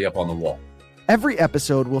was already up on the wall. Every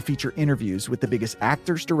episode will feature interviews with the biggest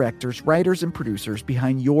actors, directors, writers, and producers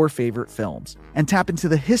behind your favorite films and tap into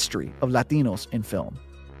the history of Latinos in film.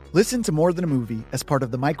 Listen to More Than a Movie as part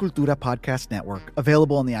of the My Cultura Podcast Network,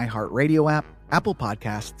 available on the iHeartRadio app, Apple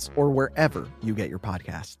Podcasts, or wherever you get your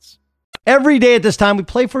podcasts. Every day at this time, we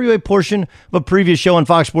play for you a portion of a previous show on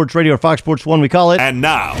Fox Sports Radio or Fox Sports 1, we call it. And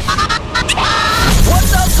now. What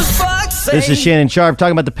does the fox say? This is Shannon Sharp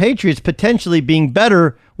talking about the Patriots potentially being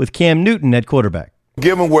better with Cam Newton at quarterback.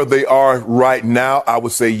 Given where they are right now, I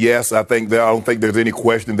would say yes. I don't think there's any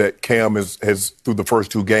question that Cam has through the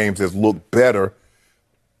first two games has looked better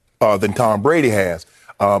than Tom Brady has.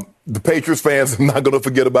 The Patriots fans are not going to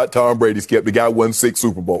forget about Tom Brady, Skip. The guy won 6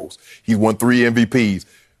 Super Bowls. He's won 3 MVPs.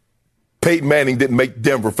 Peyton Manning didn't make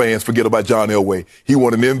Denver fans forget about John Elway. He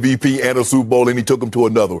won an MVP and a Super Bowl, and he took them to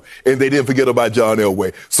another. And they didn't forget about John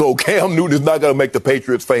Elway. So Cam Newton is not going to make the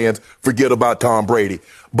Patriots fans forget about Tom Brady.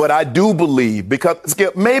 But I do believe, because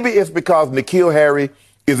Skip, maybe it's because N'Keal Harry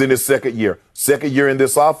is in his second year in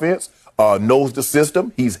this offense, knows the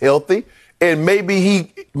system, he's healthy, and maybe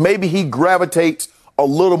he gravitates a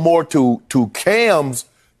little more to Cam's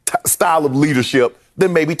style of leadership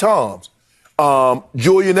than maybe Tom's.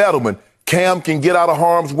 Julian Edelman. Cam can get out of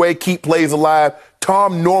harm's way, keep plays alive.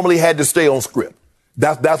 Tom normally had to stay on script.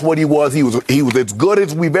 That's what he was. He was as good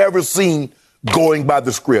as we've ever seen going by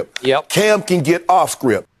the script. Yep. Cam can get off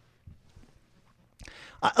script.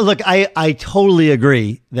 Look, I totally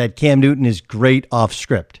agree that Cam Newton is great off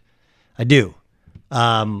script. I do.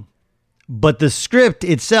 But the script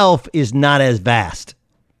itself is not as vast.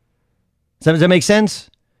 Does that make sense?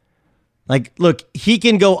 Like, look, he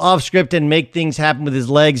can go off script and make things happen with his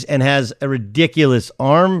legs and has a ridiculous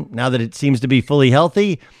arm now that it seems to be fully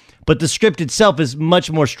healthy. But the script itself is much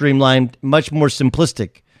more streamlined, much more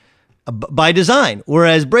simplistic by design.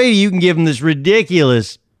 Whereas Brady, you can give him this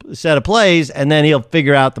ridiculous set of plays and then he'll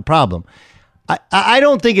figure out the problem. I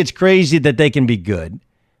don't think it's crazy that they can be good.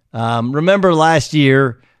 Remember last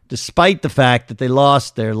year, despite the fact that they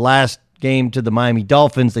lost their last game to the Miami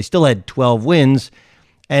Dolphins, they still had 12 wins.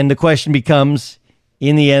 And the question becomes,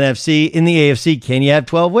 in the NFC, in the AFC, can you have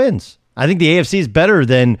 12 wins? I think the AFC is better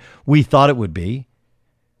than we thought it would be.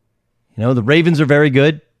 You know, the Ravens are very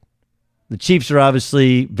good. The Chiefs are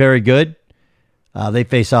obviously very good. They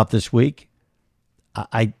face off this week.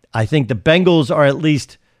 I think the Bengals are at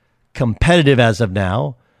least competitive as of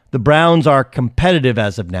now. The Browns are competitive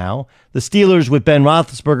as of now. The Steelers with Ben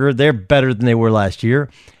Roethlisberger, they're better than they were last year.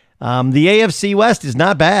 The AFC West is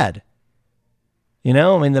not bad. You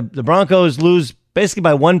know, I mean, the Broncos lose basically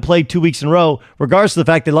by one play 2 weeks in a row, regardless of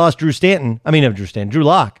the fact they lost Drew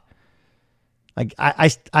Lock.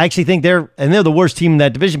 I actually think they're the worst team in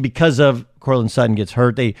that division because of Cortland Sutton gets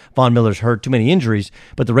hurt. Von Miller's hurt. Too many injuries.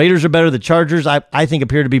 But the Raiders are better. The Chargers, I think,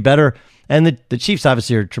 appear to be better. And the Chiefs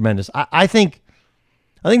obviously are tremendous. I think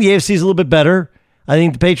the AFC is a little bit better. I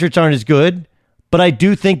think the Patriots aren't as good. But I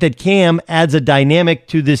do think that Cam adds a dynamic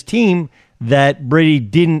to this team that Brady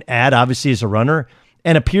didn't add, obviously, as a runner,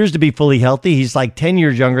 and appears to be fully healthy. He's like 10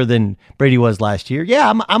 years younger than Brady was last year.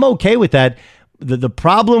 Yeah, I'm okay with that. The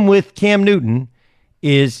problem with Cam Newton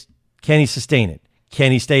is, can he sustain it?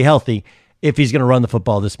 Can he stay healthy if he's going to run the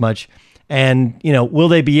football this much? And, will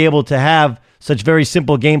they be able to have such very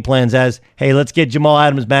simple game plans as, hey, let's get Jamal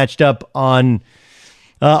Adams matched up on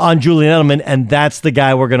Julian Edelman, and that's the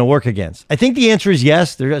guy we're going to work against? I think the answer is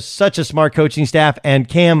yes. There's such a smart coaching staff, and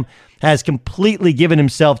Cam has completely given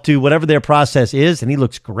himself to whatever their process is, and he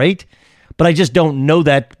looks great. But I just don't know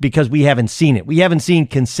that because we haven't seen it. We haven't seen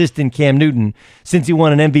consistent Cam Newton since he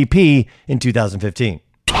won an MVP in 2015.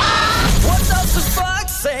 What does the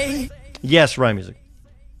fox say? Yes, Rhyme Music.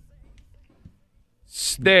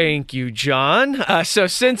 Thank you, John. So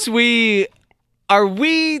since I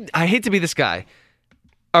hate to be this guy,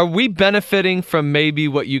 are we benefiting from maybe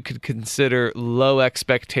what you could consider low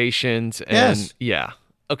expectations? And yes. Yeah.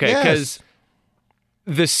 Okay, because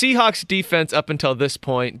the Seahawks defense up until this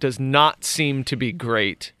point does not seem to be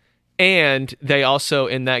great. And they also,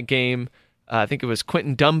 in that game, I think it was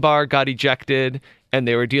Quentin Dunbar got ejected, and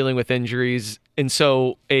they were dealing with injuries. And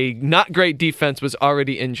so a not great defense was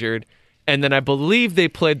already injured. And then I believe they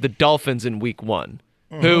played the Dolphins in week 1,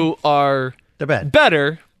 who are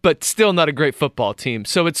better, but still not a great football team.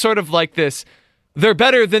 So it's sort of like this, they're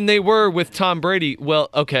better than they were with Tom Brady. Well,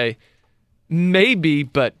 okay, maybe,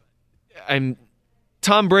 but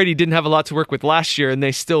Tom Brady didn't have a lot to work with last year, and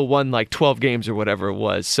they still won like 12 games or whatever it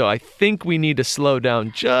was. So I think we need to slow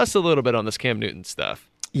down just a little bit on this Cam Newton stuff.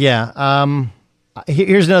 Yeah.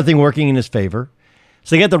 Here's another thing working in his favor.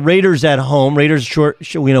 So they got the Raiders at home. Raiders short,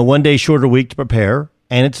 1 day shorter week to prepare.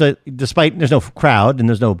 And it's despite there's no crowd and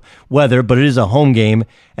there's no weather, but it is a home game.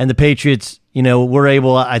 And the Patriots, were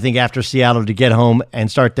able, I think, after Seattle to get home and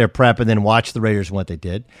start their prep and then watch the Raiders and what they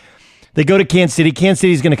did. They go to Kansas City. Kansas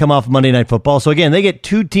City is going to come off Monday Night Football. So again, they get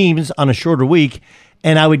 2 teams on a shorter week.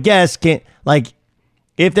 And I would guess,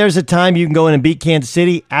 if there's a time you can go in and beat Kansas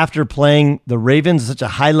City after playing the Ravens, such a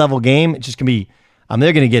high level game, it's just going to be,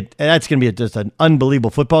 that's going to be just an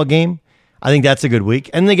unbelievable football game. I think that's a good week.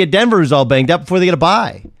 And they get Denver, who's all banged up before they get a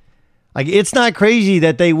bye. It's not crazy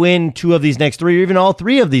that they win 2 of these next 3 or even all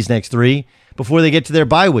 3 of these next 3 before they get to their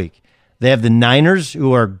bye week. They have the Niners,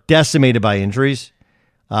 who are decimated by injuries.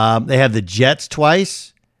 They have the Jets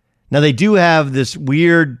twice. Now, they do have this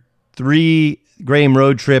weird 3-game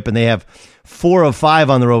road trip, and they have 4 of 5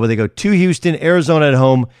 on the road, where they go to Houston, Arizona at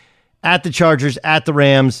home, at the Chargers, at the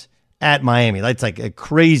Rams, at Miami. That's like a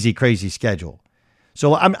crazy, crazy schedule.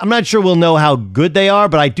 So I'm not sure we'll know how good they are,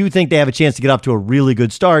 but I do think they have a chance to get off to a really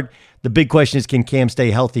good start. The big question is, can Cam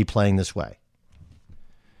stay healthy playing this way?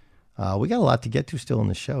 We got a lot to get to still in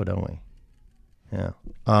the show, don't we? Yeah.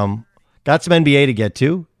 Got some NBA to get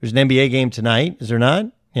to. There's an NBA game tonight, is there not?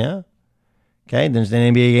 Yeah. Okay, there's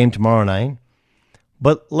an NBA game tomorrow night.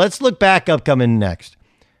 But let's look back upcoming next.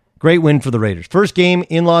 Great win for the Raiders. First game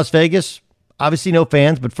in Las Vegas. Obviously no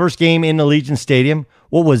fans, but first game in Allegiant Stadium.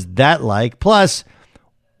 What was that like? Plus,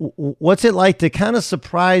 what's it like to kind of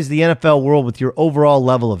surprise the NFL world with your overall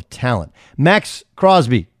level of talent? Max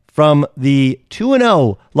Crosby from the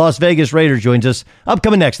 2-0 Las Vegas Raiders joins us.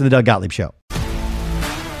 Upcoming next in the Doug Gottlieb Show.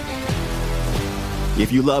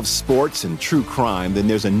 If you love sports and true crime, then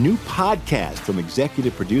there's a new podcast from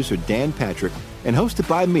executive producer Dan Patrick and hosted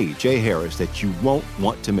by me, Jay Harris, that you won't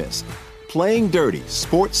want to miss. Playing Dirty: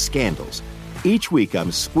 Sports Scandals. Each week,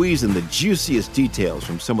 I'm squeezing the juiciest details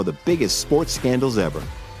from some of the biggest sports scandals ever.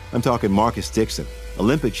 I'm talking Marcus Dixon,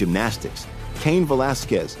 Olympic gymnastics, Cain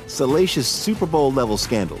Velasquez, salacious Super Bowl-level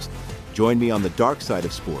scandals. Join me on the dark side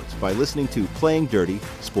of sports by listening to Playing Dirty: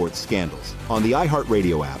 Sports Scandals on the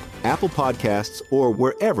iHeartRadio app, Apple Podcasts, or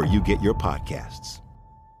wherever you get your podcasts.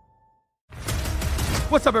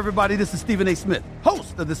 What's up, everybody? This is Stephen A. Smith,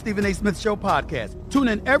 host of the Stephen A. Smith Show podcast. Tune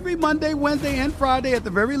in every Monday, Wednesday, and Friday at the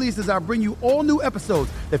very least as I bring you all new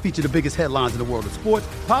episodes that feature the biggest headlines in the world of sports,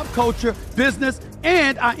 pop culture, business,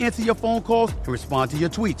 and I answer your phone calls and respond to your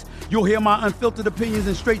tweets. You'll hear my unfiltered opinions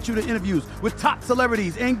and straight-shooter interviews with top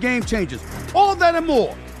celebrities and game changers. All of that and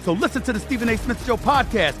more. So listen to the Stephen A. Smith Show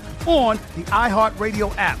podcast on the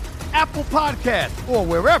iHeartRadio app, Apple Podcasts, or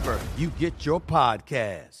wherever you get your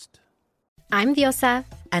podcast. I'm Diosa.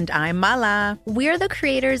 And I'm Mala. We're the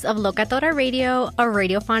creators of Locatora Radio, a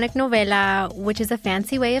radiophonic novela, which is a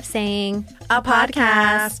fancy way of saying a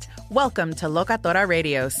podcast. Welcome to Locatora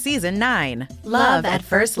Radio Season 9. Love at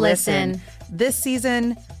First Listen. This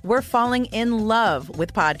season, we're falling in love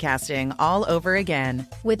with podcasting all over again.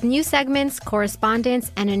 With new segments,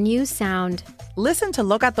 correspondence, and a new sound. Listen to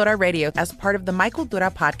Locatora Radio as part of the My Cultura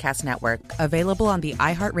Podcast Network. Available on the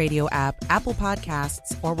iHeartRadio app, Apple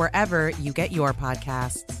Podcasts, or wherever you get your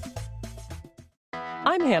podcasts.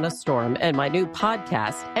 I'm Hannah Storm, and my new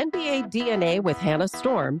podcast, NBA DNA with Hannah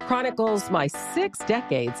Storm, chronicles my 6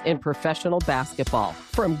 decades in professional basketball.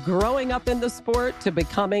 From growing up in the sport to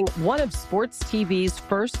becoming one of sports TV's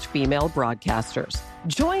first female broadcasters.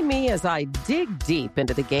 Join me as I dig deep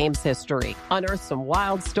into the game's history, unearth some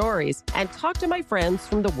wild stories, and talk to my friends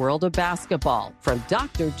from the world of basketball, from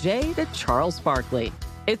Dr. J to Charles Barkley.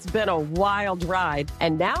 It's been a wild ride,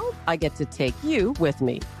 and now I get to take you with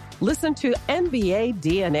me. Listen to NBA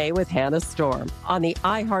DNA with Hannah Storm on the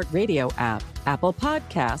iHeartRadio app, Apple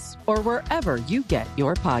Podcasts, or wherever you get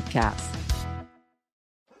your podcasts.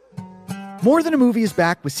 More Than a Movie is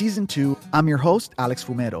back with Season 2. I'm your host, Alex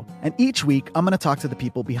Fumero, and each week I'm going to talk to the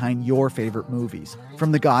people behind your favorite movies.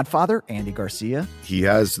 From The Godfather, Andy Garcia. He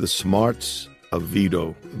has the smarts of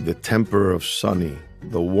Vito, the temper of Sonny,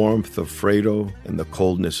 the warmth of Fredo, and the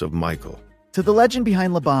coldness of Michael. To the legend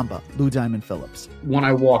behind La Bamba, Lou Diamond Phillips. When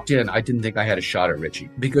I walked in, I didn't think I had a shot at Richie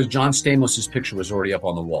because John Stamos' picture was already up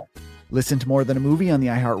on the wall. Listen to More Than a Movie on the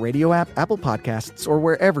iHeartRadio app, Apple Podcasts, or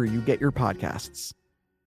wherever you get your podcasts.